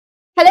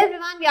Hello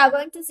everyone, we are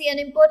going to see an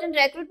important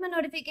recruitment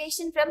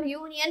notification from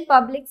Union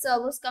Public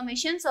Service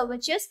Commission,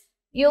 which is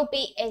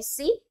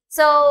UPSC.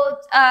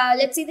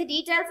 Let's see the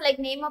details like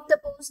name of the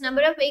post,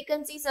 number of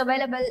vacancies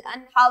available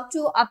and how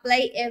to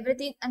apply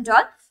everything and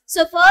all.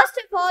 So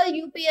first of all,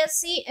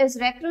 UPSC is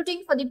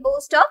recruiting for the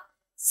post of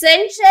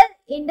Central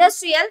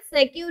Industrial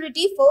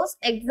Security Force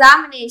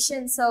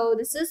Examination. So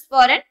this is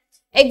for an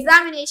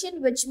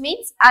examination which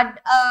means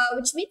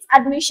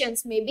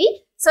admissions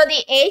maybe. So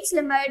the age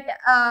limit,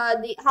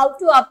 how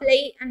to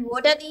apply and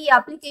what are the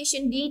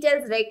application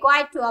details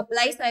required to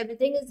apply. So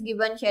everything is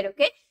given here.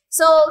 Okay.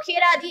 So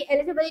here are the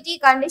eligibility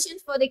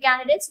conditions for the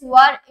candidates who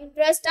are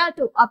interested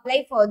to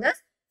apply for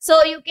this.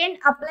 So you can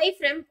apply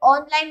from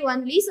online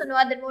only. So no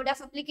other mode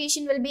of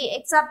application will be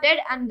accepted.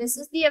 And this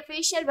is the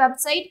official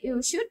website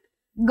you should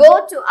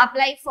go to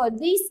apply for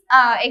this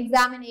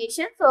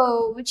examination.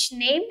 So which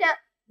named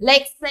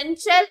like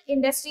Central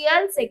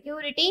Industrial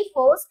Security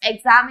Force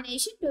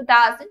Examination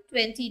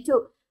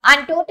 2022,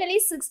 and totally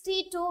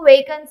 62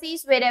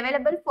 vacancies were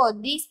available for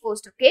these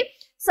posts. Okay,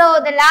 so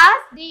the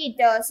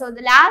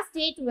last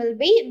date will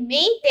be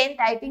May 10th,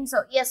 I think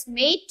so. Yes,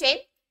 May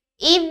 10th,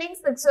 evening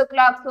 6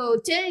 o'clock. So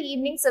till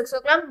evening 6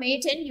 o'clock,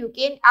 May 10th, you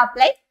can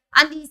apply.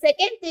 And the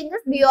second thing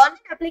is the online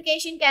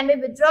application can be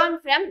withdrawn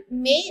from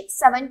May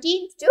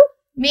 17th to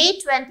May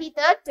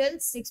 23rd till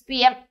 6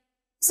 p.m.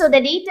 So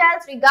the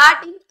details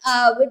regarding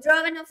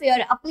withdrawal of your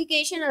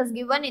application is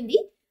given in the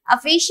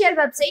official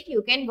website.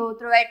 You can go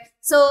through it.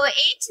 So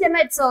age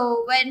limit.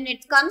 So when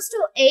it comes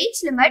to age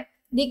limit,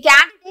 the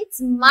candidates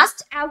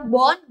must have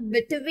born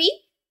between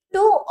 2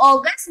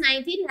 August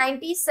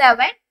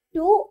 1997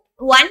 to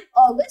 1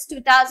 August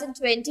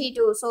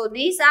 2022. So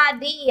these are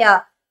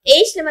the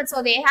age limits.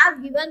 So they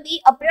have given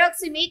the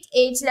approximate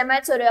age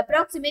limits or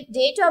approximate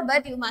date of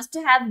birth you must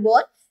have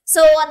born.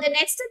 So, on the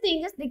next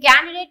thing is the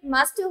candidate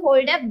must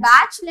hold a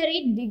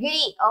bachelorate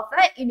degree of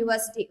a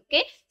university.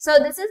 Okay. So,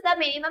 this is the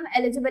minimum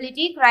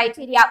eligibility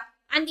criteria.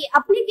 And the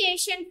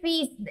application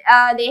fees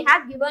they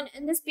have given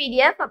in this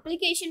PDF,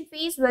 application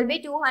fees will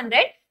be 200.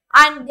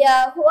 And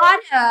who are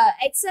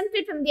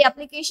exempted from the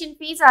application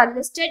fees are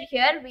listed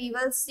here. We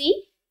will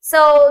see.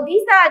 So,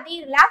 these are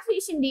the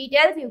relaxation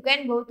details. You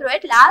can go through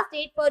it. Last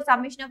date for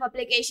submission of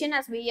application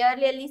as we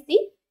earlier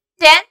see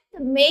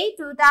 10th May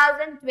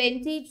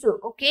 2022.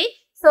 Okay.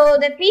 So,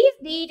 the fees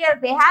details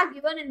they have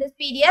given in this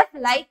PDF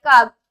like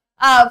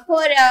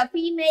for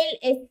female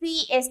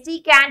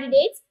SC/ST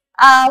candidates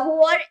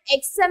who are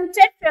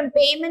exempted from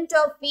payment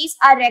of fees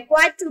are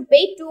required to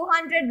pay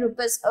 200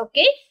 rupees.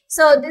 Okay.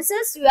 So, this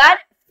is your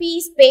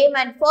fees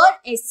payment for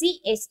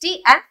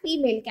SC/ST and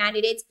female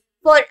candidates.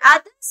 For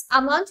others,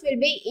 amount will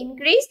be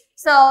increased.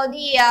 So,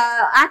 the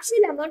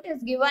actual amount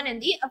is given in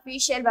the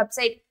official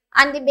website.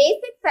 And the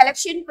basic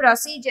selection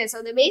procedure.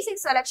 So, the basic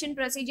selection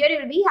procedure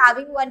will be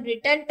having one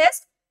written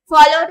test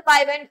followed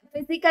by one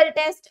physical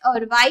test or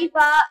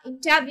viva,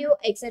 interview,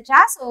 etc.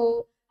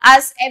 So,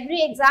 as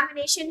every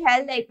examination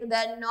held like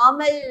the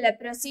normal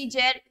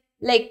procedure,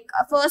 like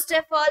first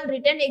of all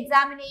written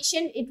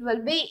examination, it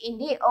will be in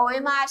the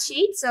OMR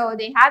sheet. So,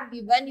 they have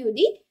given you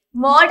the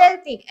model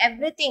thing,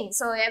 everything.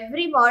 So,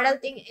 every model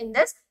thing in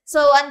this.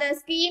 So, on the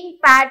scheme,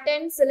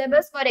 pattern,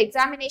 syllabus for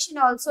examination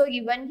also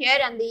given here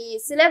and the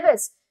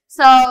syllabus.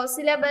 So,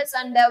 syllabus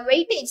and the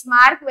weightage,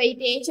 mark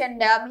weightage and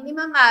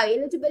minimum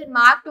eligible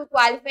mark to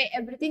qualify,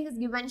 everything is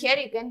given here.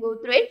 You can go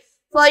through it.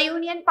 For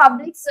Union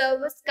Public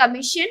Service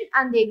Commission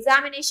and the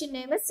examination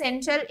name is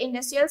Central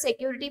Industrial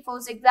Security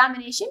Force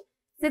Examination.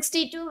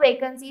 62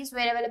 vacancies were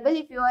available.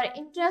 If you are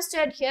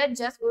interested here,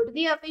 just go to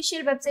the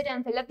official website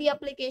and fill up the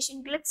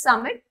application, click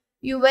submit.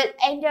 You will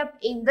end up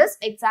in this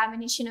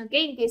examination.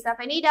 Okay, in case of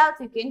any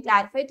doubts, you can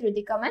clarify through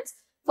the comments.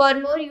 For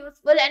more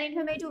useful and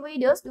informative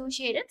videos, do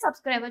share and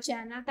subscribe our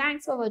channel.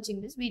 Thanks for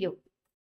watching this video.